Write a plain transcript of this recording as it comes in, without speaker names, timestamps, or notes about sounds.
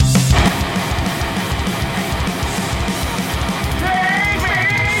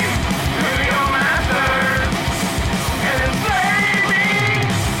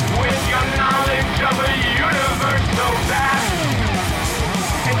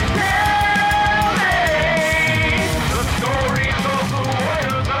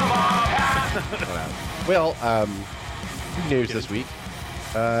Well, big news this week.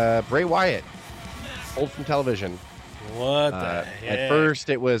 Bray Wyatt, pulled from television. What the heck? At first,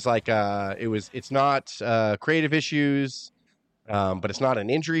 it was like it's not creative issues, but it's not an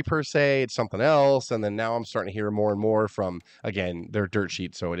injury per se. It's something else. And then now I'm starting to hear more and more from, again, they're dirt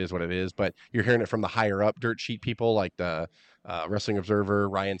sheets, so it is what it is. But you're hearing it from the higher up dirt sheet people, like the Wrestling Observer,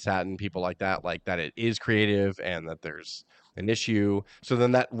 Ryan Satin, people like that it is creative and that there's an issue. So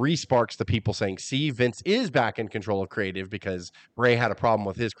then that re-sparks the people saying, see, Vince is back in control of creative because Bray had a problem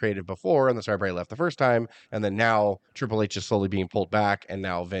with his creative before, and that's why Bray left the first time. And then now Triple H is slowly being pulled back, and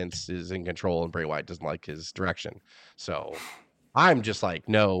now Vince is in control, and Bray Wyatt doesn't like his direction. So I'm just like,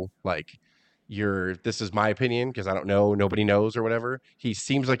 no, like this is my opinion because I don't know, nobody knows or whatever. He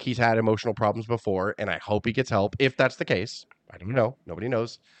seems like he's had emotional problems before, and I hope he gets help if that's the case. I don't know. Nobody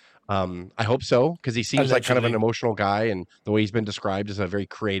knows. I hope so, because he seems like kind of an emotional guy, and the way he's been described as a very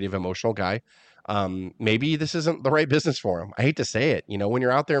creative, emotional guy. Maybe this isn't the right business for him. I hate to say it. You know, when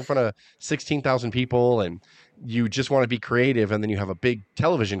you're out there in front of 16,000 people and you just want to be creative, and then you have a big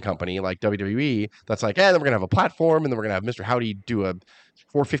television company like WWE that's like, then we're going to have a platform, and then we're going to have Mr. Howdy do a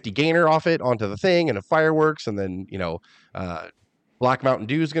 450 gainer off it onto the thing and a fireworks, and then, Black Mountain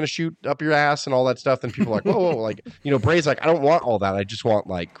Dew is going to shoot up your ass and all that stuff. Then people are like, whoa, like, Bray's like, I don't want all that. I just want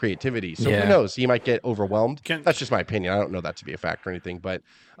like creativity. So who knows? He might get overwhelmed. That's just my opinion. I don't know that to be a fact or anything, but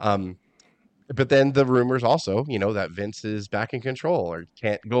then the rumors also, that Vince is back in control or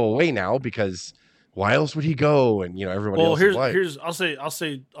can't go away now because why else would he go? And, everybody else is like. Here's, I'll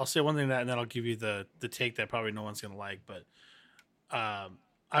say one thing and then I'll give you the take that probably no one's going to like, but I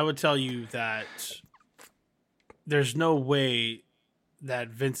would tell you that there's no way that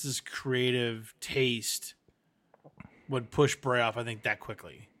Vince's creative taste would push Bray off, I think, that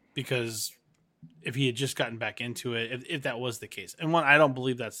quickly. Because if he had just gotten back into it, if that was the case. And I don't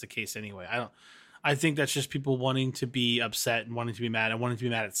believe that's the case anyway. I think that's just people wanting to be upset and wanting to be mad and wanting to be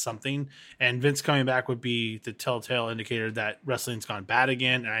mad at something. And Vince coming back would be the telltale indicator that wrestling's gone bad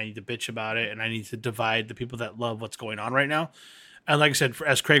again, and I need to bitch about it, and I need to divide the people that love what's going on right now. And like I said,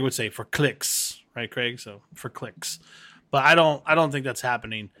 as Craig would say, for clicks. Right, Craig? So for clicks. But I don't think that's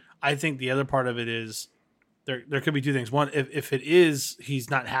happening. I think the other part of it is there could be two things. One, if it is he's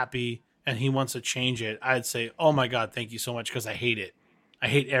not happy and he wants to change it, I'd say, oh my God, thank you so much, because I hate it. I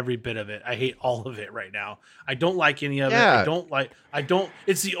hate every bit of it. I hate all of it right now. I don't like any of it.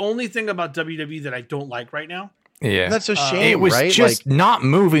 It's the only thing about WWE that I don't like right now. Yeah, that's a shame. It was right? just not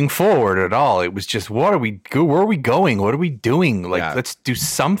moving forward at all. It was just, where are we going? What are we doing? Like, let's do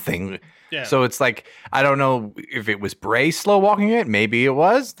something. Yeah. So it's like, I don't know if it was Bray slow walking it. Maybe it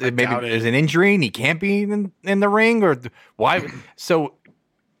was. Maybe there's an injury and he can't be in the ring, or why. So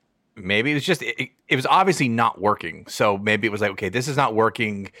maybe it was just, it was obviously not working. So maybe it was like, okay, this is not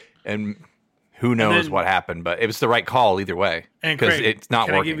working, and who knows what happened, but it was the right call either way, because it's not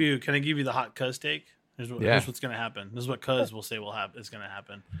working. Can I give you the hot Cuz take? Here's what's going to happen. This is what Cuz will say is going to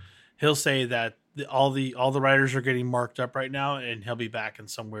happen. He'll say that all the writers are getting marked up right now, and he'll be back in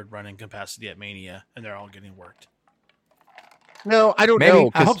some weird running capacity at Mania, and they're all getting worked. No, I don't know.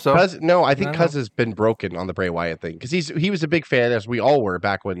 I hope so. I think Cuz has been broken on the Bray Wyatt thing, because he was a big fan, as we all were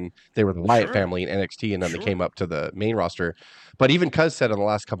back when they were the Wyatt family in NXT, and then they came up to the main roster. But even Cuz said in the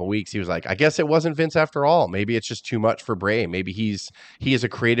last couple of weeks, he was like, I guess it wasn't Vince after all. Maybe it's just too much for Bray. Maybe he is a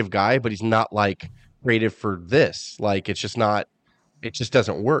creative guy, but he's not like creative for this. Like, it's just not. It just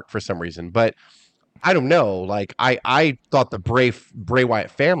doesn't work for some reason. But I don't know. Like, I thought the Bray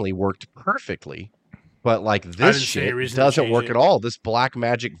Wyatt family worked perfectly. But like, this shit doesn't work at all. This black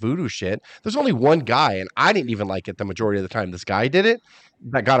magic voodoo shit. There's only one guy, and I didn't even like it the majority of the time. This guy did it,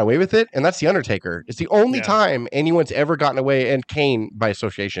 that got away with it, and that's The Undertaker. It's the only time anyone's ever gotten away, and Kane by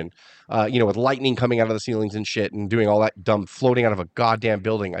association, with lightning coming out of the ceilings and shit, and doing all that dumb floating out of a goddamn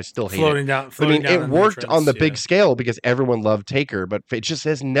building. I still hate it. Floating down it worked on the big scale because everyone loved Taker, but it just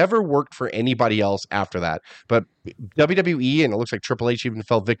has never worked for anybody else after that. But WWE, and it looks like Triple H even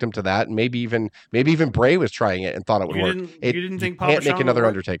fell victim to that, and maybe even Bray was trying it and thought it would work. You didn't think Papa can't make another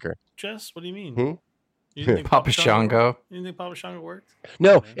Undertaker? Jess, what do you mean? Papa Shango. You didn't think Papa Shango worked?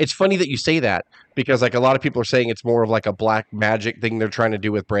 No, it's funny that you say that, because like a lot of people are saying it's more of like a black magic thing they're trying to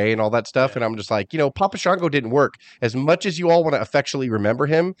do with Bray and all that stuff. And I'm just like, Papa Shango didn't work. As much as you all want to affectionately remember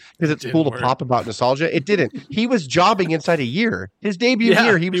him, because it's cool to pop about nostalgia, it didn't. He was jobbing inside a year. His debut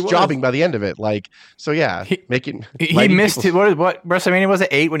year, he was jobbing by the end of it. Like, so yeah, he missed it. What WrestleMania was it?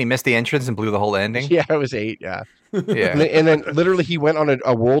 8 when he missed the entrance and blew the whole ending? Yeah, it was 8. Yeah. Yeah, and then literally he went on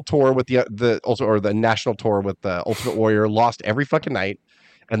a world tour with the national tour with the Ultimate Warrior, lost every fucking night,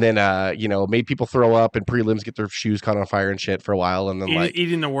 and then made people throw up and prelims get their shoes caught on fire and shit for a while, and then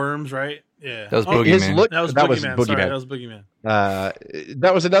eating the worms, right? Yeah, that was Boogeyman. That was Boogeyman. Sorry, that was Boogeyman.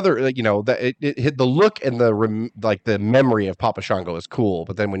 That was another, that it hit the look and the memory of Papa Shango is cool,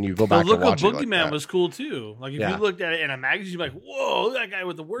 but then when you go back, the look and watch of Boogeyman was cool too. Like if you looked at it in a magazine, you'd be like, "Whoa, that guy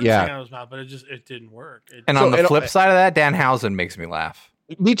with the worms hanging out of his mouth," but it didn't work. On the flip side of that, Danhausen makes me laugh.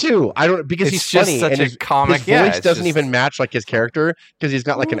 Me too. I don't because he's just funny such and a comic. His voice doesn't even match like his character because he's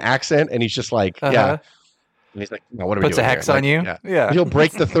got like an accent and he's just like And he's like, no, what are we doing? Puts a hex on you? Yeah. He'll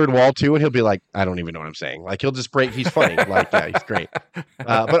break the third wall too, and he'll be like, I don't even know what I'm saying. Like, he'll just break. He's funny. Like, he's great.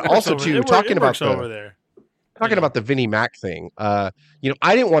 But also, too, talking about the Vinnie Mac thing, I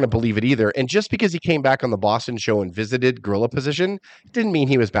didn't want to believe it either. And just because he came back on the Boston show and visited Gorilla Position, it didn't mean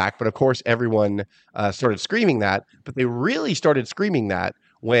he was back. But of course, everyone started screaming that. But they really started screaming that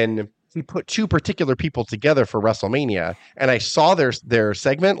when he put two particular people together for WrestleMania, and I saw their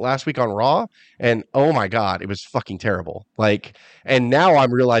segment last week on Raw, and oh my God, it was fucking terrible. Like, and now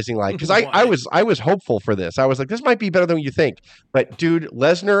I'm realizing, like, because I was hopeful for this. I was like, this might be better than you think. But dude,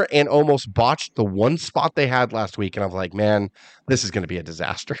 Lesnar and almost botched the one spot they had last week, and I was like, man, this is going to be a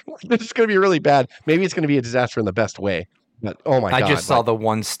disaster. This is going to be really bad. Maybe it's going to be a disaster in the best way. But oh my God! I just saw the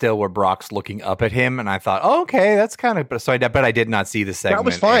one still where Brock's looking up at him, and I thought, oh, okay, that's kind of. But I did not see the segment. That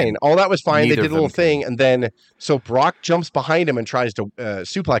was fine. All that was fine. They did a little thing, and then so Brock jumps behind him and tries to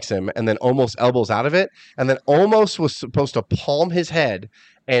suplex him, and then almost elbows out of it, and then almost was supposed to palm his head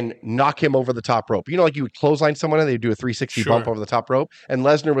and knock him over the top rope. You know, like you would clothesline someone and they do a 360 bump over the top rope, and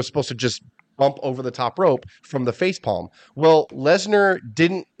Lesnar was supposed to just bump over the top rope from the face palm. Well, Lesnar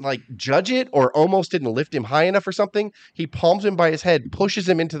didn't like judge it or almost didn't lift him high enough or something. He palms him by his head, pushes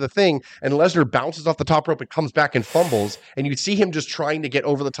him into the thing, and Lesnar bounces off the top rope and comes back and fumbles. And you see him just trying to get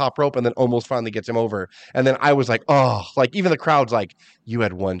over the top rope and then almost finally gets him over. And then I was like, oh, like even the crowd's like, you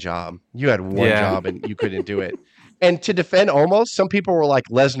had one job. You had one job and you couldn't do it. And to defend almost, some people were like,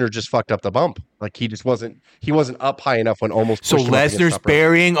 Lesnar just fucked up the bump. Like he wasn't up high enough when almost. So Lesnar's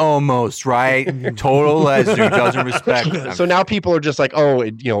burying almost, right? Total Lesnar doesn't respect him. So now people are just like, oh,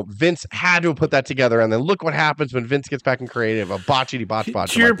 Vince had to have put that together, and then look what happens when Vince gets back in creative. A botch.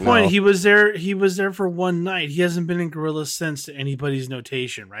 To your point, no. He was there for one night. He hasn't been in Gorilla since to anybody's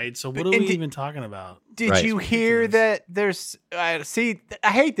notation, right? So what are we even talking about? Did you hear that there's see,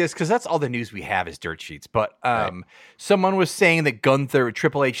 I hate this because that's all the news we have is dirt sheets. But someone was saying that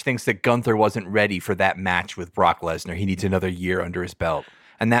Triple H thinks that Gunther wasn't ready for that match with Brock Lesnar. He needs another year under his belt.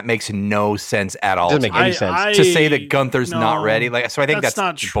 And that makes no sense at all. Doesn't make any sense. To say that Gunther's not ready. So I think that's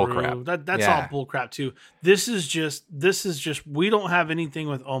not true. Bullcrap. That's all bullcrap too. This is just we don't have anything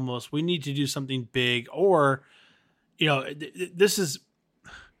with Omos. We need to do something big, or this is.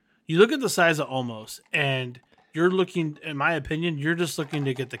 You look at the size of Omos, and you're looking, in my opinion, you're just looking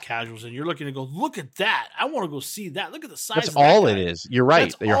to get the casuals, and you're looking to go, look at that. I want to go see that. Look at the size. That's of that all guy. It is. You're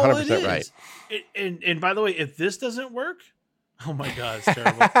right. You're 100% right. And by the way, if this doesn't work, oh my God, it's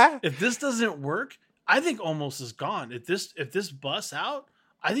terrible. If this doesn't work, I think Omos is gone. If this busts out,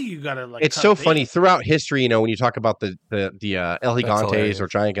 I think you gotta like. It's so funny throughout history, when you talk about the El Gigantes or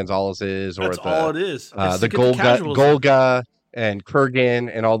Giant Gonzalez's, or all it is. The Golga and Kurgan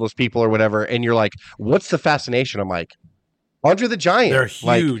and all those people or whatever, and you're like, what's the fascination? I'm like, Andre the Giant. They're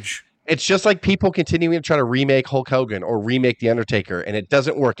huge. It's just like people continuing to try to remake Hulk Hogan or remake The Undertaker, and it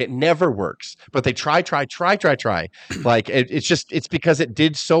doesn't work. It never works. But they try. Like it's because it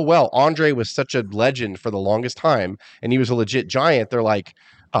did so well. Andre was such a legend for the longest time, and he was a legit giant. They're like,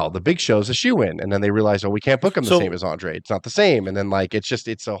 oh, the Big Show's a shoe-in, and then they realize, oh, we can't book him the same as Andre. It's not the same, and then like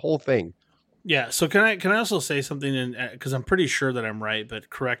it's a whole thing. Yeah. So can I also say something? Because I'm pretty sure that I'm right, but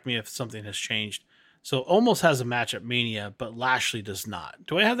correct me if something has changed. So Omos has a match at Mania, but Lashley does not.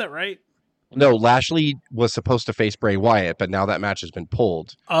 Do I have that right? No, Lashley was supposed to face Bray Wyatt, but now that match has been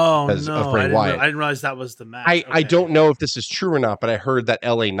pulled. Oh, no. Of Bray Wyatt. I didn't realize that was the match. I don't know if this is true or not, but I heard that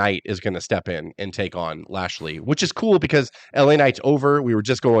LA Knight is going to step in and take on Lashley, which is cool because LA Knight's over. We were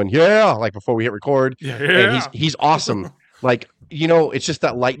just going, like before we hit record. Yeah. And he's awesome. Like, it's just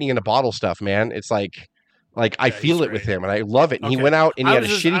that lightning in a bottle stuff, man. It's like I feel it with him, and I love it. And he went out and he had a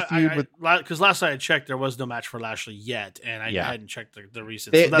shitty feud with. Because last night I checked, there was no match for Lashley yet, and I hadn't checked the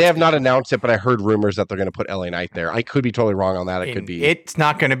recent. They have not announced it, but I heard rumors that they're going to put LA Knight there. I could be totally wrong on that. It could be. It's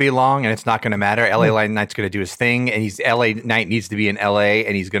not going to be long, and it's not going to matter. LA Knight's going to do his thing, and LA Knight needs to be in LA,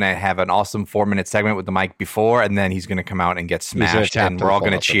 and he's going to have an awesome 4-minute segment with the mic before, and then he's going to come out and get smashed, and we're all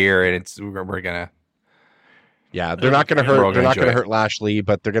going to cheer, and we're going to. Yeah, they're not going to hurt. They're not going to hurt Lashley,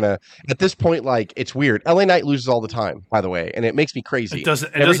 but they're going to. At this point, like it's weird. LA Knight loses all the time, by the way, and it makes me crazy. It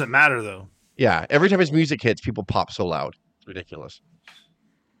doesn't matter though. Yeah, every time his music hits, people pop so loud. It's ridiculous.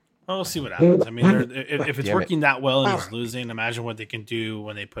 Well, we'll see what happens. I mean, if it's working that well and he's losing, imagine what they can do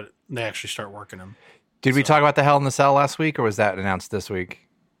when they actually start working him. Did we talk about the Hell in the Cell last week, or was that announced this week?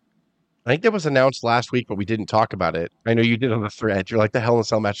 I think that was announced last week, but we didn't talk about it. I know you did on the thread. You're like, the Hell in a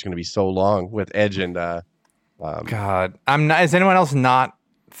Cell match is going to be so long with Edge and. God, I'm not. Is anyone else not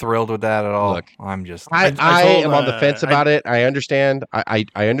thrilled with that at all? Look, I'm just. I am on the fence about it. I understand. I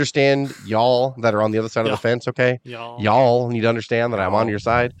understand y'all that are on the other side of the fence. Okay, y'all need to understand that I'm on your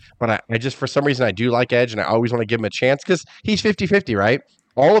side. But I just, for some reason, I do like Edge, and I always want to give him a chance because he's 50-50, right?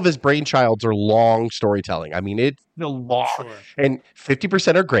 All of his brainchilds are long storytelling. I mean, it's the long, and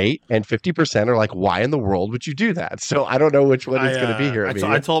 50% are great, and 50% are like, why in the world would you do that? So I don't know which one it's going to be here.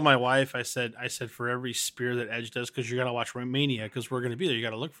 I told my wife, I said for every spear that Edge does, because you're going to watch Mania, because we're going to be there, you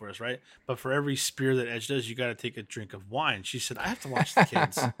got to look for us, right? But for every spear that Edge does, you got to take a drink of wine. She said, I have to watch the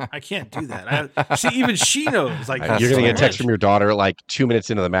kids. I can't do that. Even she knows. Like, you're going to get a text from your daughter like 2 minutes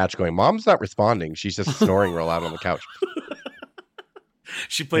into the match going, Mom's not responding. She's just snoring real loud on the couch.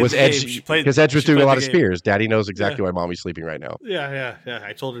 She played the game. Because Edge was doing a lot of spears. Daddy knows exactly why Mommy's sleeping right now. Yeah.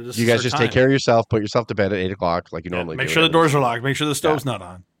 I told her this. You guys just take care of yourself. Put yourself to bed at 8 o'clock like you normally do. Make sure the doors are locked. Make sure the stove's not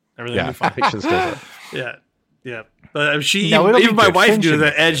on. Everything will be fine. Make sure the stove's on. Yeah. But even my wife knew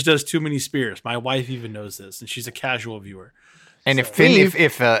that Edge does too many spears. My wife even knows this, and she's a casual viewer. And if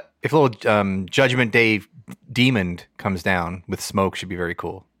little Judgment Day demon comes down with smoke, should be very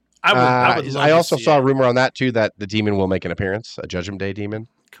cool. I also saw a rumor on that too that the demon will make an appearance, a Judgment Day demon.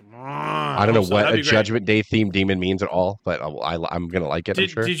 Come on, I don't know what a Judgment Day themed demon means at all, but I'm gonna like it. I'm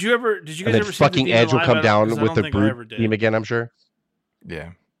sure. Did you guys ever see fucking Edge will come down with the brute theme again? I'm sure.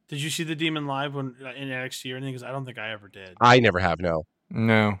 Yeah. Did you see the demon live when in NXT or anything? Because I don't think I ever did. I never have. No.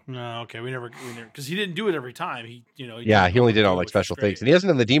 Okay, we never because he didn't do it every time. He only did it on like special things, and he hasn't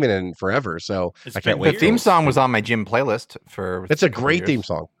done the demon in forever. So I can't wait. The theme song was on my gym playlist for. It's a great theme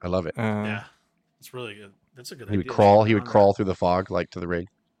song. I love it. Yeah, it's really good. That's a good. He would crawl. He would crawl through the fog like to the ring.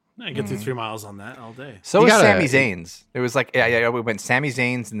 I get through 3 miles on that all day. So was Sami Zayn's. It was like we went Sami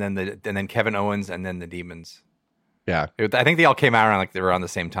Zayn's and then Kevin Owens and then the Demons. Yeah, I think they all came out around like they were on the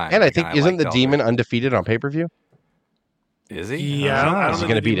same time. And I think isn't the Demon undefeated on pay-per-view? Is he? Yeah, I don't think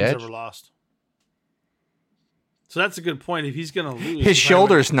going to beat Edge. Ever lost. So that's a good point. If he's going to lose, his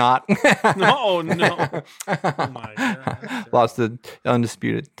shoulder's not. No. Oh my God. Lost the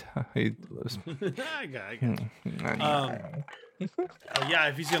undisputed. He lost. I got it. Yeah,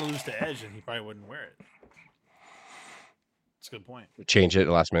 if he's going to lose to Edge, then he probably wouldn't wear it. That's a good point. Change it at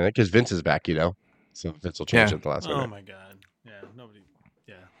the last minute because Vince is back, so Vince will change it at the last minute. Oh my God. Yeah, nobody.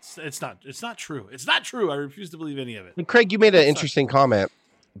 Yeah, it's not true. It's not true. I refuse to believe any of it. And Craig, you made an interesting comment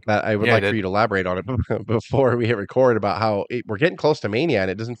that I would like for you to elaborate on it before we hit record about how we're getting close to Mania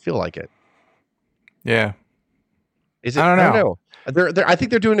and it doesn't feel like it. Yeah. Is it? I don't know. I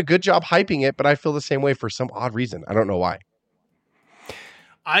think they're doing a good job hyping it, but I feel the same way for some odd reason. I don't know why.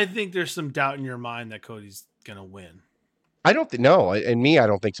 I think there's some doubt in your mind that Cody's going to win. I don't think, no. And me, I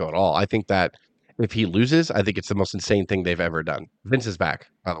don't think so at all. I think that if he loses, I think it's the most insane thing they've ever done. Vince is back,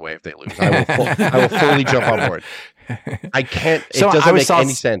 by the way, if they lose. I will fully jump on board. I can't, it doesn't make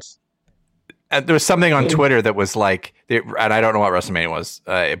any sense. There was something on Twitter that was like, and I don't know what WrestleMania was,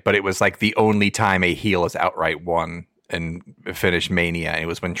 but it was like the only time a heel has outright won and finished Mania. It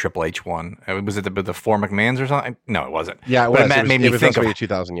was when Triple H won. Was it the four McMahons or something? No, it wasn't. Yeah, it was. It made me think of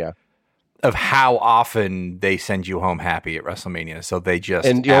 2000. Yeah, of how often they send you home happy at WrestleMania. So they just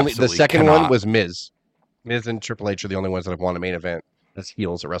the second one was Miz. Miz and Triple H are the only ones that have won a main event as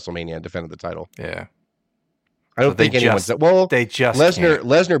heels at WrestleMania and defended the title. Yeah. I don't think anyone's that. Well, they just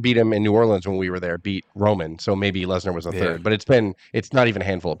Lesnar beat him in New Orleans when we were there. Beat Roman, so maybe Lesnar was a third. But it's not even a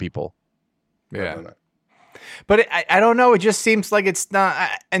handful of people. Yeah. But I don't know. It just seems like it's not,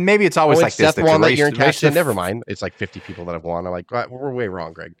 and maybe it's always like Seth this. Won that year in cash in. Never mind. It's like 50 people that have won. I'm like, we're way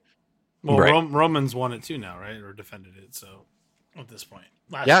wrong, Greg. Well, right. Roman's won it too now, right? Or defended it. So at this point,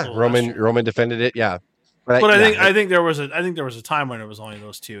 Roman defended it. Yeah, but I think there was a time when it was only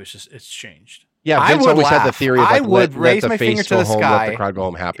those two. It's changed. Yeah, Vince always had the theory of like, I would raise my finger to the sky. Let the crowd go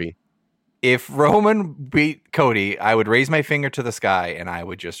home happy. If Roman beat Cody, I would raise my finger to the sky and I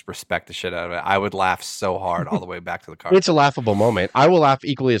would just respect the shit out of it. I would laugh so hard all the way back to the car. It's a laughable moment. I will laugh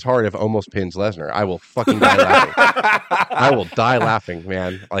equally as hard if almost pins Lesnar. I will fucking die laughing. I will die laughing,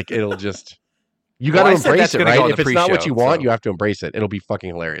 man. Like it'll just. You got to embrace it, right? If it's not what you want, you have to embrace it. It'll be fucking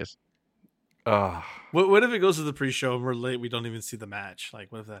hilarious. What if it goes to the pre-show and we're late? We don't even see the match.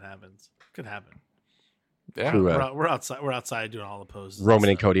 Like, what if that happens? Could happen. Yeah, through, we're outside. We're outside doing all the poses. Roman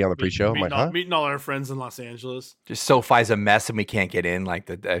and Cody on the pre-show. Meeting all our friends in Los Angeles. Just SoFi's a mess, and we can't get in. Like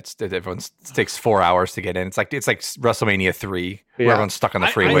everyone takes 4 hours to get in. It's like WrestleMania 3, where everyone's stuck on the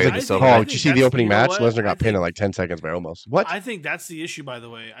freeway. Did you see the opening match? Lesnar got pinned in like 10 seconds by almost. What? I think that's the issue. By the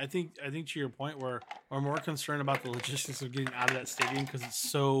way, I think to your point, we're more concerned about the logistics of getting out of that stadium because it's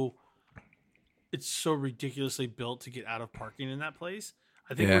so ridiculously built to get out of parking in that place.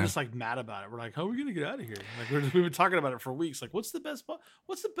 I think we're just like mad about it. We're like, how are we gonna get out of here? Like we've been talking about it for weeks. Like, what's the best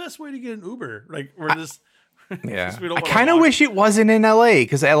way to get an Uber? Like we're just I kind of wish it wasn't in LA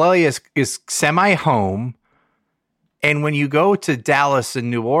because LA is semi home, and when you go to Dallas and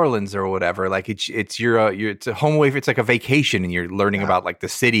New Orleans or whatever, like it's a home away. It's like a vacation, and you're learning about like the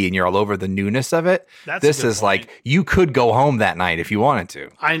city, and you're all over the newness of it. This is point. Like you could go home that night if you wanted to.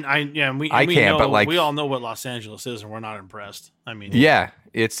 We can't, but like we all know what Los Angeles is, and we're not impressed. I mean,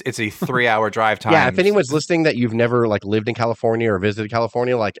 it's a 3-hour drive time. Yeah, if anyone's listening that you've never like lived in California or visited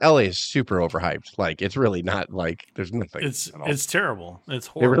California, like LA is super overhyped. Like it's really not like there's nothing. It's terrible. It's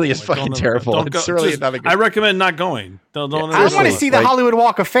horrible. It really is fucking terrible. It's really not a good... I recommend not going. Don't I want to see the Hollywood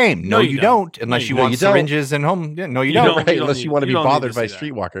Walk of Fame. No, you don't. Unless you want syringes and home. Yeah, no, you don't. Right, unless you want to be bothered by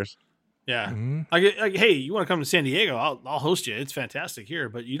streetwalkers. Yeah. Mm-hmm. Like, hey, you want to come to San Diego? I'll host you. It's fantastic here,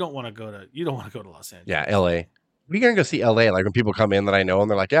 but you don't want to go to Los Angeles. Yeah, LA. We're going to go see LA. Like when people come in that I know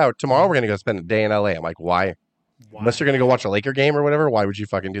and they're like, yeah, tomorrow we're going to go spend a day in LA. I'm like, why? Unless you're going to go watch a Laker game or whatever, why would you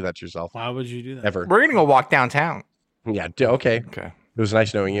fucking do that to yourself? Why would you do that? Ever. We're going to go walk downtown. Yeah. Okay. It was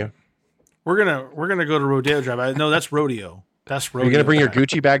nice knowing you. We're gonna go to Rodeo Drive. No, that's rodeo. That's rodeo. You're gonna bring your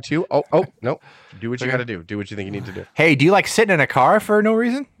Gucci bag too? Oh no! Do what you got to do. Do what you think you need to do. Hey, do you like sitting in a car for no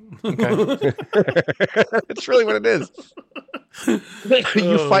reason? Okay, that's really what it is.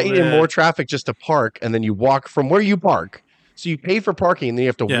 You fight in more traffic just to park, and then you walk from where you park. So you pay for parking, and then you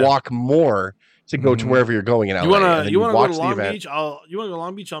have to walk more to go to wherever you're going in LA. You want to go to Long Beach? You want to go to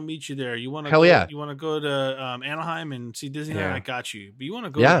Long Beach? I'll meet you there. You want to? You want to go to Anaheim and see Disneyland? Yeah. I got you. But you want to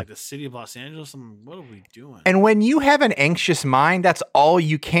go to like the city of Los Angeles? What are we doing? And when you have an anxious mind, that's all.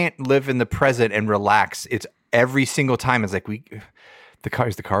 You can't live in the present and relax. It's every single time. It's like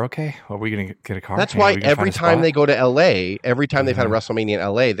is the car okay? Are we going to get a car? That's why every time they go to LA, every time they've had a WrestleMania in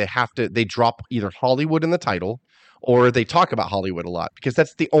LA, they drop either Hollywood in the title. Or they talk about Hollywood a lot because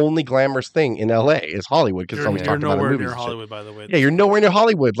that's the only glamorous thing in LA is Hollywood because it's always talked about in movies. You're nowhere near Hollywood, by the way. Yeah, you're nowhere near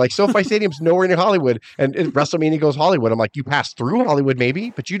Hollywood. Like SoFi Stadium's nowhere near Hollywood, and WrestleMania goes Hollywood. I'm like, you pass through Hollywood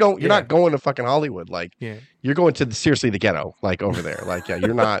maybe, but you don't. You're not going to fucking Hollywood. Like, you're going to seriously the ghetto, like over there. Like,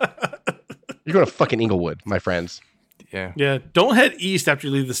 you're not. You're going to fucking Inglewood, my friends. Yeah. Don't head east after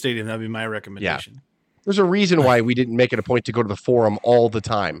you leave the stadium. That'd be my recommendation. Yeah. There's a reason why we didn't make it a point to go to the Forum all the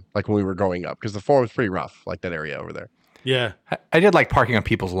time, like when we were growing up, because the Forum's pretty rough, like that area over there. Yeah. I did like parking on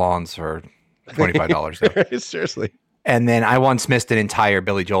people's lawns for $25. Seriously. And then I once missed an entire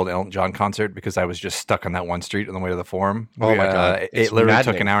Billy Joel and Elton John concert because I was just stuck on that one street on the way to the Forum. Oh my God. It literally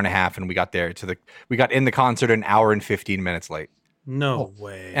took an hour and a half and we got there we got in the concert an hour and 15 minutes late. No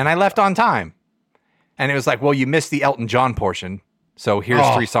way. And I left on time. And it was like, well, you missed the Elton John portion. So here's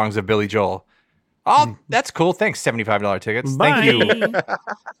 3 songs of Billy Joel. Oh, that's cool. Thanks. $75 tickets. Bye. Thank you.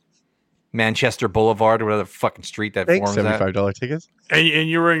 Manchester Boulevard or whatever the fucking street that forms that. $75 tickets. And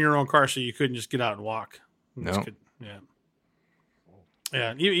you were in your own car, so you couldn't just get out and walk. No.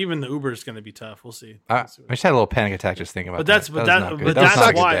 Yeah. Even the Uber is going to be tough. We'll see. I just had a little panic attack just thinking about that. But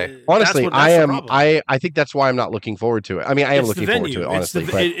that's why. Honestly, I think that's why I'm not looking forward to it. I mean, I am looking forward to it. Honestly,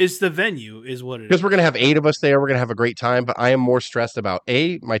 it's the venue is what it is. Because we're going to have 8 of us there. We're going to have a great time. But I am more stressed about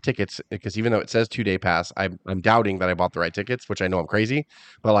my tickets because even though it says 2-day pass, I'm doubting that I bought the right tickets, which I know I'm crazy.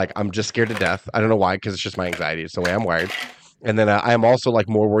 But like, I'm just scared to death. I don't know why, because it's just my anxiety. It's the way I'm wired. And then I am also like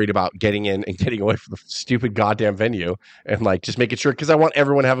more worried about getting in and getting away from the stupid goddamn venue and like just making sure because I want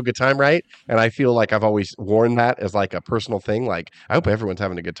everyone to have a good time, right? And I feel like I've always worn that as like a personal thing. Like I hope everyone's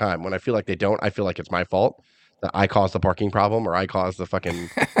having a good time. When I feel like they don't, I feel like it's my fault that I caused the parking problem or I caused the fucking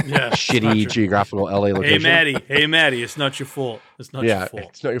shitty geographical LA location. Hey Maddie, it's not your fault. It's not your fault.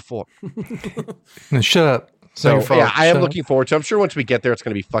 It's not your fault. Shut up. So I am looking forward to. I'm sure once we get there, it's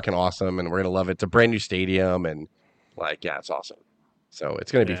going to be fucking awesome, and we're going to love it. It's a brand new stadium and. Like, it's awesome. So it's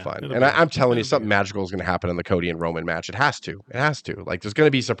going to be fun. And I'm telling you, something magical is going to happen in the Cody and Roman match. It has to. Like, there's going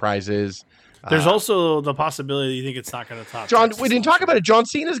to be surprises. There's also the possibility you think it's not going to top. John, we didn't talk about it. John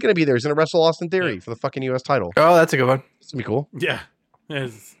Cena is going to be there. He's going to wrestle Austin Theory for the fucking U.S. title. Oh, that's a good one. It's going to be cool. Yeah.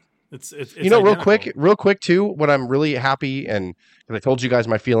 It's real quick, too, what I'm really happy, and I told you guys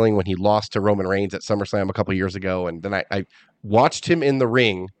my feeling when he lost to Roman Reigns at SummerSlam a couple years ago, and then I watched him in the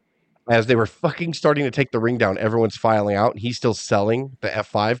ring as they were fucking starting to take the ring down, everyone's filing out, and he's still selling the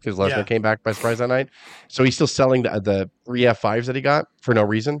F5 because Lesnar came back by surprise that night. So he's still selling the 3 F5s that he got for no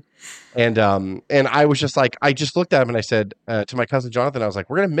reason. And I was just like, I just looked at him and I said to my cousin Jonathan, I was like,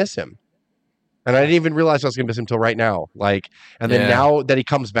 we're gonna miss him. And I didn't even realize I was gonna miss him till right now. Like, and then now that he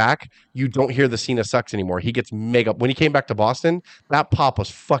comes back, you don't hear the Cena sucks anymore. He gets mega. When he came back to Boston, that pop was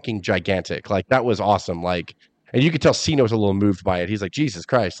fucking gigantic. Like, that was awesome. Like, and you could tell Cena was a little moved by it. He's like, Jesus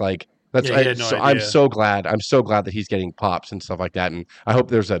Christ, like. I'm so glad. I'm so glad that he's getting pops and stuff like that. And I hope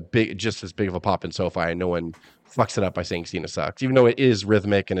there's just as big of a pop in SoFi, and no one fucks it up by saying Cena sucks, even though it is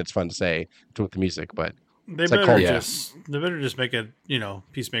rhythmic and it's fun to say with the music. But they better just make a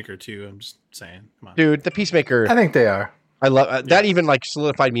Peacemaker too. I'm just saying, come on, dude. The Peacemaker. I think they are. I love that. Even like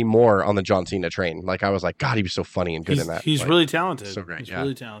solidified me more on the John Cena train. Like, I was like, God, he was so funny and good in that. He's like, really talented. So great. He's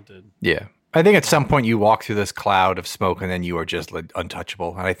really talented. Yeah. I think at some point you walk through this cloud of smoke and then you are just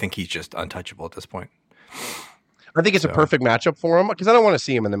untouchable. And I think he's just untouchable at this point. I think it's a perfect matchup for him because I don't want to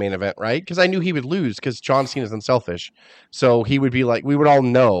see him in the main event, right? Because I knew he would lose because John Cena's unselfish. So he would be like, we would all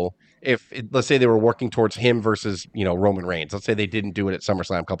know if, let's say they were working towards him versus, Roman Reigns. Let's say they didn't do it at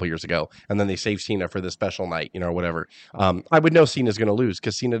SummerSlam a couple years ago, and then they saved Cena for this special night, or whatever. I would know Cena's going to lose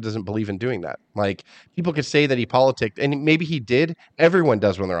because Cena doesn't believe in doing that. Like, people could say that he politicked, and maybe he did. Everyone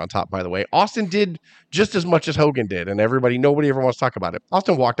does when they're on top, by the way. Austin did just as much as Hogan did, and nobody ever wants to talk about it.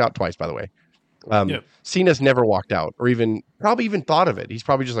 Austin walked out twice, by the way. Cena's never walked out or probably even thought of it. He's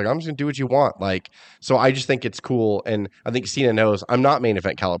probably just like, I'm just gonna do what you want. Like, so I just think it's cool. And I think Cena knows I'm not main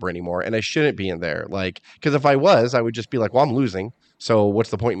event caliber anymore and I shouldn't be in there. Like, because if I was, I would just be like, well, I'm losing. So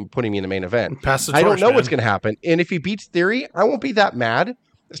what's the point in putting me in the main event? I don't know what's going to happen. And if he beats Theory, I won't be that mad,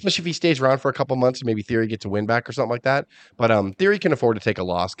 especially if he stays around for a couple months and maybe Theory gets a win back or something like that. But Theory can afford to take a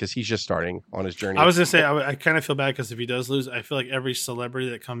loss because he's just starting on his journey. I was going to say, I kind of feel bad because if he does lose, I feel like every celebrity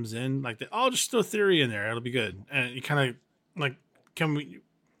that comes in, like, I'll just throw Theory in there. It'll be good. And you kind of, like,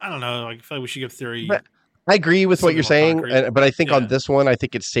 I don't know. Like, I feel like we should give Theory... But I agree with what you're saying, but I think on this one, I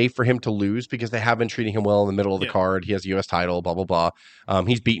think it's safe for him to lose because they have been treating him well in the middle of the card. He has a U.S. title, blah, blah, blah.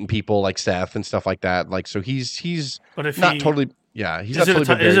 He's beaten people like Seth and stuff like that. Like, so he's not totally... Yeah, he's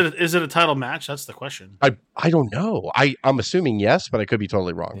is it a title match? That's the question. I don't know. I'm assuming yes, but I could be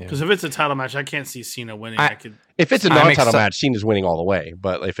totally wrong. Because if it's a title match, I can't see Cena winning. If it's a non-title match, Cena's winning all the way.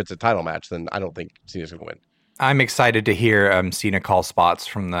 But if it's a title match, then I don't think Cena's going to win. I'm excited to hear Cena call spots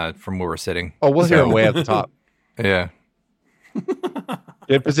from where we're sitting. Oh, we'll hear him way at the top. Yeah.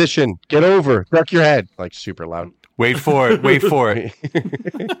 Get position. Get over. Duck your head. Like, super loud. Wait for it.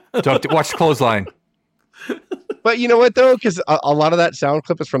 Watch the clothesline. But you know what, though? Because a lot of that sound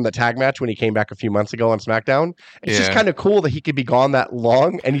clip is from the tag match when he came back a few months ago on SmackDown. It's just kind of cool that he could be gone that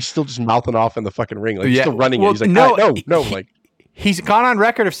long and he's still just mouthing off in the fucking ring. Like, he's still running it. He's like, no. Like, he's gone on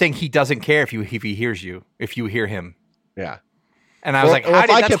record of saying he doesn't care if he hears you, if you hear him. Yeah. And I was like,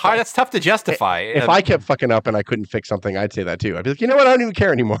 that's tough to justify. If I kept fucking up and I couldn't fix something, I'd say that too. I'd be like, you know what? I don't even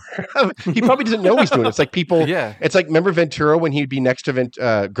care anymore. He probably doesn't know he's doing it. It's like people. Yeah. It's like, remember Ventura when he'd be next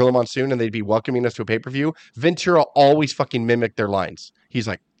to Gorilla Monsoon and they'd be welcoming us to a pay-per-view? Ventura always fucking mimicked their lines. He's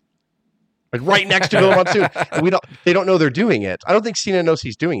like right next to Gorilla Monsoon. And they don't know they're doing it. I don't think Cena knows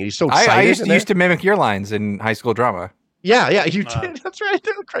he's doing it. He's so excited. I used to mimic your lines in High School Drama. Yeah, you did. That's right.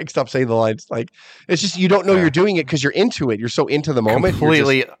 Craig, stop saying the lines. Like, it's just you don't know you're doing it because you're into it. You're so into the moment.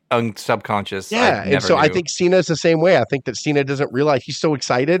 Completely subconscious. Yeah, and so I think Cena's the same way. I think that Cena doesn't realize he's so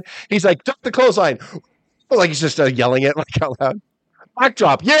excited. He's like, duck the clothesline. Like, he's just yelling it like out loud.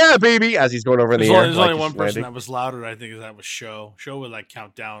 Backdrop, yeah, baby, as he's going over in the air. There's only one person that was louder, I think, that was Show. Show would like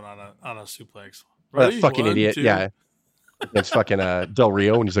count down on a suplex. Ready? That fucking 1, idiot. 2. Yeah. It's fucking Del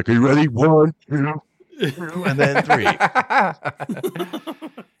Rio, and he's like, are you ready? 1, 2. And then 3.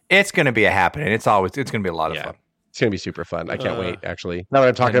 It's going to be a happening. It's going to be a lot of fun. It's going to be super fun. I can't wait, actually. Now that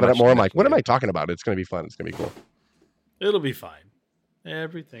I'm talking about it more, I'm like, what am I talking about? It's going to be fun. It's going to be cool. It'll be fine.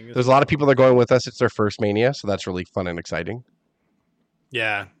 Everything is There's a lot of people that are going with us. It's their first Mania, so that's really fun and exciting.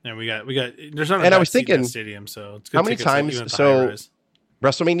 Yeah, and we got there's not and I was thinking stadium, so it's good. How many times so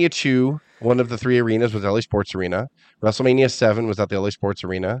WrestleMania 2, one of the 3 arenas was LA Sports Arena. WrestleMania 7 was at the LA Sports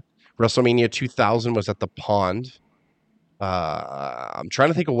Arena. WrestleMania 2000 was at the Pond. I'm trying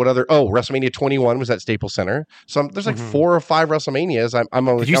to think of what other. WrestleMania 21 was at Staples Center. So there's like 4 or 5 WrestleManias. I'm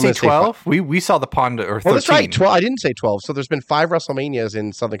only. Did you say 12? We saw the Pond or 13. Well, that's right. 12. I didn't say 12. So there's been 5 WrestleManias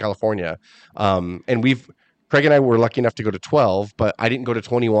in Southern California, and Craig and I were lucky enough to go to 12, but I didn't go to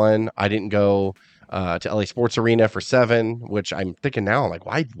 21. I didn't go to LA Sports Arena for 7, which I'm thinking now. I'm like,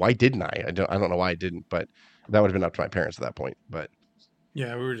 why didn't I? I don't know why I didn't, but that would have been up to my parents at that point. But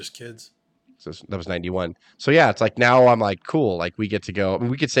yeah, we were just kids. So that was 91. So yeah, it's like now I'm like, cool. Like we get to go. I mean,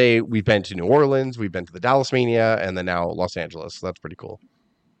 we could say we've been to New Orleans, we've been to the Dallas Mania, and then now Los Angeles. So that's pretty cool.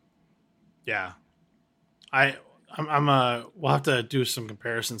 Yeah. We'll have to do some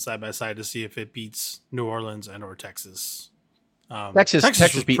comparisons side by side to see if it beats New Orleans and or Texas. Texas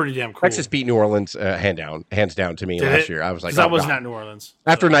was pretty damn cool. Texas beat New Orleans hands down to me last year. I was like, that was not New Orleans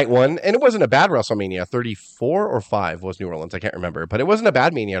after night one, and it wasn't a bad WrestleMania. 34 or 5 was New Orleans. I can't remember, but it wasn't a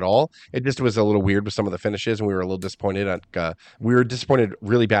bad Mania at all. It just was a little weird with some of the finishes, and we were a little disappointed. We were disappointed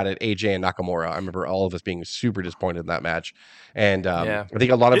really bad at AJ and Nakamura. I remember all of us being super disappointed in that match, and I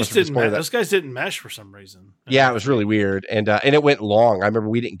think a lot of us were disappointed. Those guys didn't mesh for some reason. Yeah, it was really weird, and it went long. I remember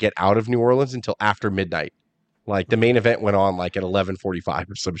we didn't get out of New Orleans until after midnight. Like the main event went on like at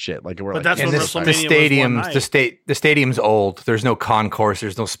 11:45 or some shit. Like we're but like, that's when WrestleMania the stadium's old. There's no concourse.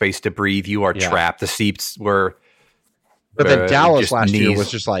 There's no space to breathe. You are trapped. The seats were. But then Dallas last year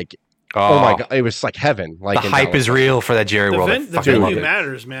was just like, oh my god, it was like heaven. Like the hype Dallas. Is real for that Jerry World. The venue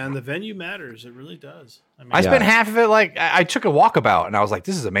matters, man. The venue matters. It really does. I spent half of it like I took a walkabout and I was like,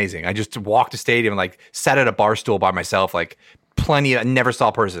 this is amazing. I just walked the stadium, like sat at a bar stool by myself, like. Plenty. I never saw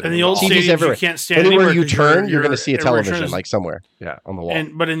a person. In the old stadiums, you can't stand anywhere you turn. You're going to see a television, like somewhere, on the wall.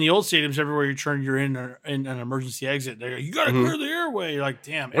 But in the old stadiums, everywhere you turn, you're in an emergency exit. They go, you got to clear the airway. You're like,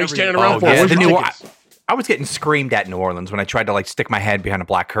 damn. What are you standing around for? Yeah, I was getting screamed at New Orleans when I tried to like stick my head behind a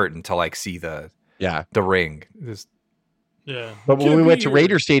black curtain to like see the ring. But when we went to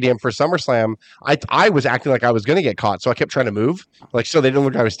Raider Stadium for SummerSlam, I was acting like I was going to get caught, so I kept trying to move, like so they didn't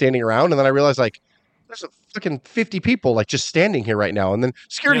look like I was standing around, and then I realized like. There's a fucking 50 people like just standing here right now, and then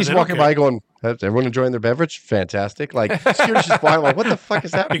security's walking by going, "Is everyone enjoying their beverage? Fantastic!" Like security's just flying. Like, what the fuck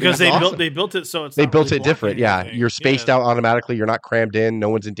is happening? Because they built it so they built it different. Yeah, you're spaced out automatically. You're not crammed in. No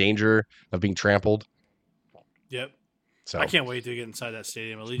one's in danger of being trampled. Yep. So I can't wait to get inside that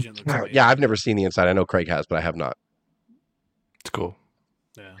stadium. Allegiant looks amazing. Yeah, I've never seen the inside. I know Craig has, but I have not. It's cool.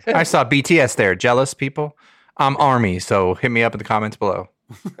 Yeah. I saw BTS there. Jealous people. I'm Army, so hit me up in the comments below.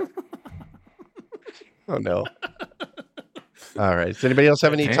 Oh no! All right. Does anybody else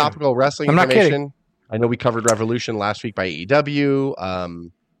have any topical wrestling information? Not kidding. I know we covered Revolution last week by AEW.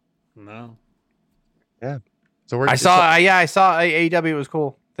 No. Yeah. So I saw AEW. It was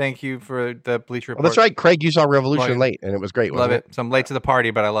cool. Thank you for the Bleacher Report. Oh, that's right, Craig. You saw Revolution late, and it was great. Love it. So I'm late to the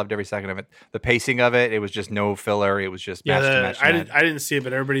party, but I loved every second of it. The pacing of it. It was just no filler. It was just match to match. I didn't see it,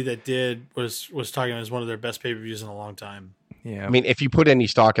 but everybody that did was talking. It was one of their best pay-per-views in a long time. Yeah. I mean, if you put any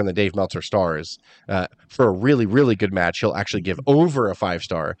stock in the Dave Meltzer stars, for a really, really good match, he'll actually give over a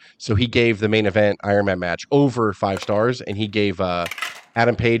 5-star. So he gave the main event Iron Man match over 5 stars, and he gave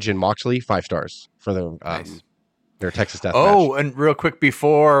Adam Page and Moxley 5 stars for their Texas Death match. Oh, and real quick,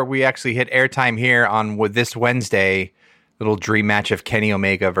 before we actually hit airtime here on this Wednesday, little dream match of Kenny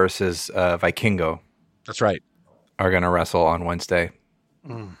Omega versus Vikingo. That's right. Are going to wrestle on Wednesday.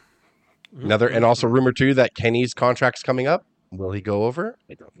 And also rumor too that Kenny's contract's coming up. Will he go over?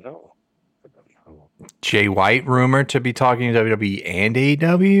 I don't know. Jay White rumored to be talking to WWE and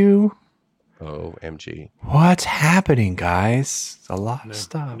AEW. OMG. What's happening, guys? It's a lot of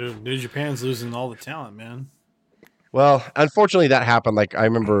stuff. New Japan's losing all the talent, man. Well, unfortunately, that happened. Like I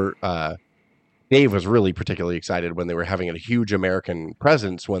remember, Dave was really particularly excited when they were having a huge American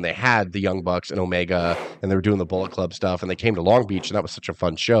presence when they had the Young Bucks and Omega, and they were doing the Bullet Club stuff, and they came to Long Beach, and that was such a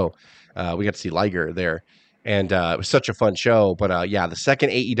fun show. We got to see Liger there, and it was such a fun show. But the second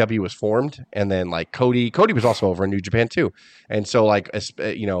AEW was formed, and then like Cody was also over in New Japan too, and so like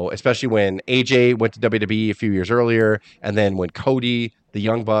especially when AJ went to WWE a few years earlier, and then when Cody, the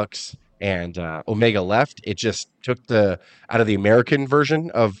Young Bucks, and Omega left, it just took out of the American version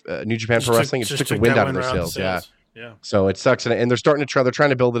of New Japan Pro Wrestling. It just took the wind out of their sails. Yeah. So it sucks, and they're starting to they're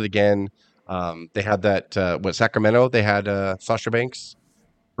trying to build it again. They had that Sacramento. They had Sasha Banks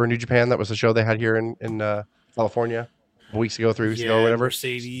for New Japan. That was the show they had here in California a 3 weeks ago or whatever.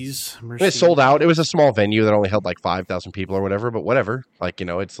 Mercedes. It sold out. It was a small venue that only held like 5,000 people or whatever, but whatever. Like,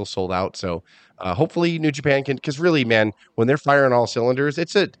 it's still sold out. So hopefully New Japan can, because really, man, when they're firing all cylinders,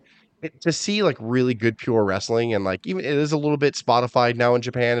 to see like really good pure wrestling, and like even it is a little bit Spotified now in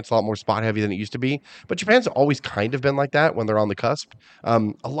Japan. It's a lot more spot heavy than it used to be, but Japan's always kind of been like that when they're on the cusp. A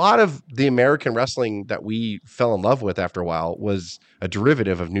lot of the American wrestling that we fell in love with after a while was a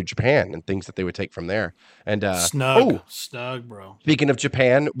derivative of New Japan and things that they would take from there. And snug, bro. Speaking of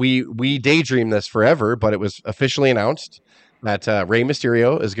Japan, we daydreamed this forever, but it was officially announced that Rey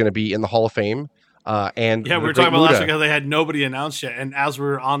Mysterio is going to be in the Hall of Fame. And we were talking about last week how they had nobody announced yet, and as we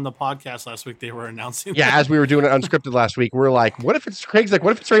were on the podcast last week, they were announcing. Yeah, as we were doing it unscripted last week, we're like, what if it's Craig's like,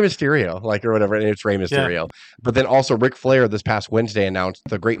 what if it's Rey Mysterio, like or whatever, and it's Rey Mysterio. Yeah. But then also Ric Flair this past Wednesday announced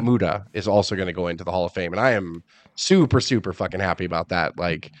the Great Muta is also going to go into the Hall of Fame, and I am super fucking happy about that.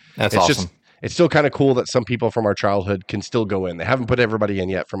 Like, that's awesome. It's still kind of cool that some people from our childhood can still go in. They haven't put everybody in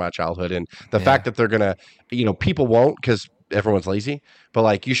yet from our childhood, and the fact that they're gonna, people won't because everyone's lazy, but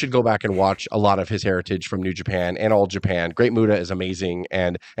like you should go back and watch a lot of his heritage from New Japan and All Japan. Great Muta is amazing,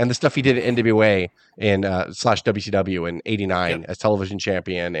 and the stuff he did at NWA in / WCW in '89 as television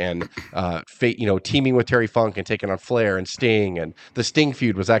champion, and teaming with Terry Funk and taking on Flair and Sting, and the Sting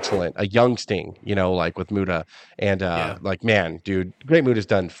feud was excellent. A young Sting, like with Muta, and like man, dude, Great Muta's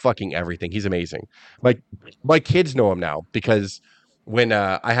done fucking everything. He's amazing. Like my kids know him now because when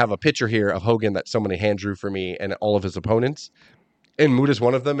I have a picture here of Hogan that somebody hand drew for me and all of his opponents, and Muta's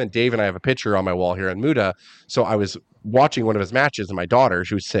one of them, and Dave and I have a picture on my wall here in Muta. So I was watching one of his matches, and my daughter,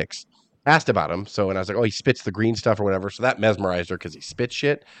 she was 6, asked about him. So, and I was like, oh, he spits the green stuff or whatever. So that mesmerized her because he spits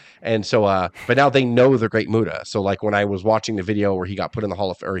shit. And so, but now they know the Great Muta. So like when I was watching the video where he got put in the Hall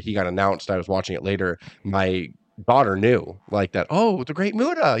of, or he got announced, I was watching it later, my daughter knew like that. Oh, the Great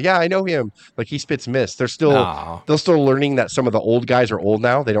Muta. Yeah, I know him. Like he spits mist. They're still learning that some of the old guys are old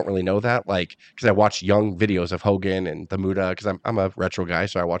now. They don't really know that. Like, because I watch young videos of Hogan and the Muta because I'm a retro guy,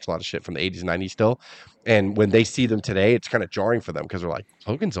 so I watch a lot of shit from the 80s and 90s still. And when they see them today, it's kind of jarring for them because they're like,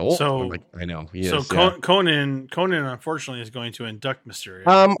 Hogan's old. So like, I know. He so is, Conan, unfortunately, is going to induct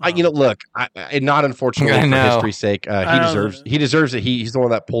Mysterio. Look, not unfortunately for history's sake. He deserves it. He's the one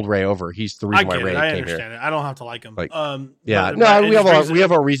that pulled Ray over. He's the reason why Ray came here. It. I don't have to like him. Like, we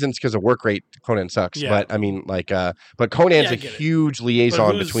have our reasons because of work rate. Conan sucks, but I mean, like, but Conan's a huge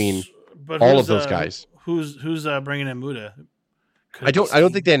liaison between all of those guys. Who's bringing in Muta? I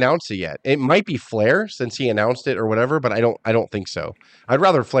don't think they announced it yet. It might be Flair since he announced it or whatever, but I don't think so. I'd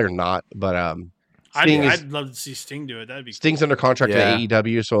rather Flair not, but I'd love to see Sting do it. That'd be Sting's under contract at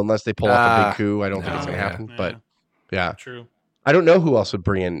AEW, so unless they pull off a big coup, I don't think it's going to happen. But yeah, true. I don't know who else would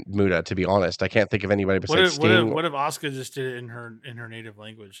bring in Muta. To be honest, I can't think of anybody besides Sting. What if Asuka just did it in her native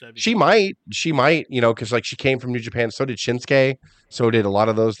language? She might, because like she came from New Japan. So did Shinsuke. So did a lot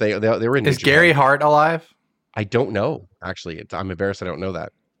of those. They were in. Is Gary Hart alive? I don't know. Actually, I'm embarrassed I don't know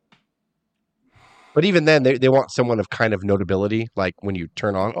that. But even then, they want someone of kind of notability. Like when you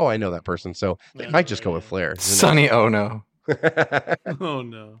turn on, oh, I know that person. So they might just go with Flair. Sonny Ono. Oh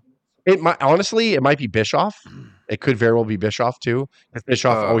no. It might be Bischoff. It could very well be Bischoff too.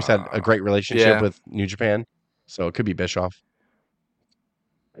 Bischoff always had a great relationship with New Japan, so it could be Bischoff.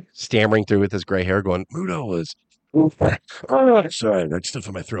 Stammering through with his gray hair, going, Muta was. Oh, sorry, that's stuff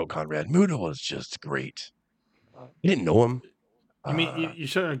in my throat, Conrad. Muta was just great. You didn't know him. I mean, you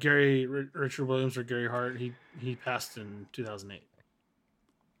should know Richard Williams or Gary Hart. He passed in 2008.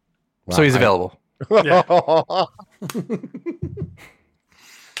 Wow, so he's available. Yeah.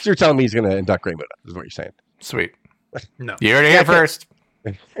 So you're telling me he's going to induct Great Muta, is what you're saying. Sweet. No. You heard it here first.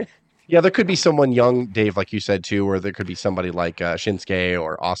 Yeah, there could be someone young, Dave, like you said too, or there could be somebody like Shinsuke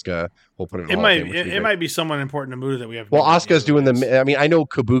or Asuka. We'll put it. It might be someone important to Muta that we have. Well, Asuka's doing the. I mean, I know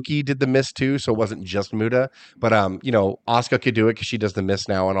Kabuki did the mist too, so it wasn't just Muta. But Asuka could do it because she does the mist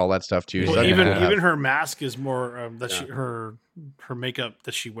now and all that stuff too. Well, even her mask is more her makeup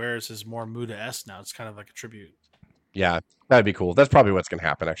that she wears is more Muta-esque now. It's kind of like a tribute. Yeah, that'd be cool. That's probably what's going to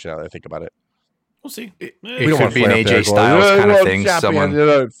happen. Actually, now that I think about it. We'll see. It could be an AJ Styles kind of thing.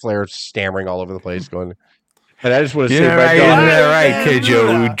 Someone Flair stammering all over the place, going. And I just want to say, right, kid,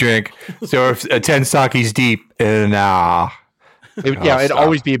 Joe, drink. So if 10 sakis deep, it'd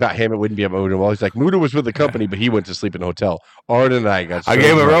always be about him. It wouldn't be about Muta. Well, he's like Muta was with the company, but he went to sleep in a hotel. Arden and I got. I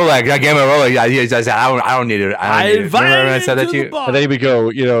gave him a Rolex. I said, I don't need it. Remember I said that to you. And then we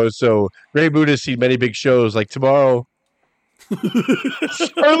go. So Great Muta's seen many big shows. Like tomorrow.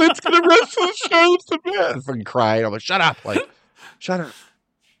 Charlotte's gonna wrestle Charlotte's I'm fucking crying. I'm like, shut up! Shut up!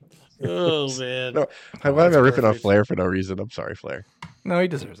 Oh man! No, I'm ripping on Flair for no reason. I'm sorry, Flair. No, he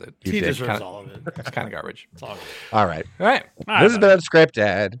deserves it. He deserves all of it. It's kind of garbage. It's all good. All right. This has been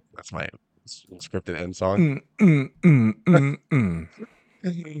Unscripted. That's my scripted end song.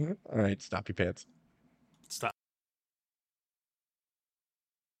 All right, stop your pants. Stop.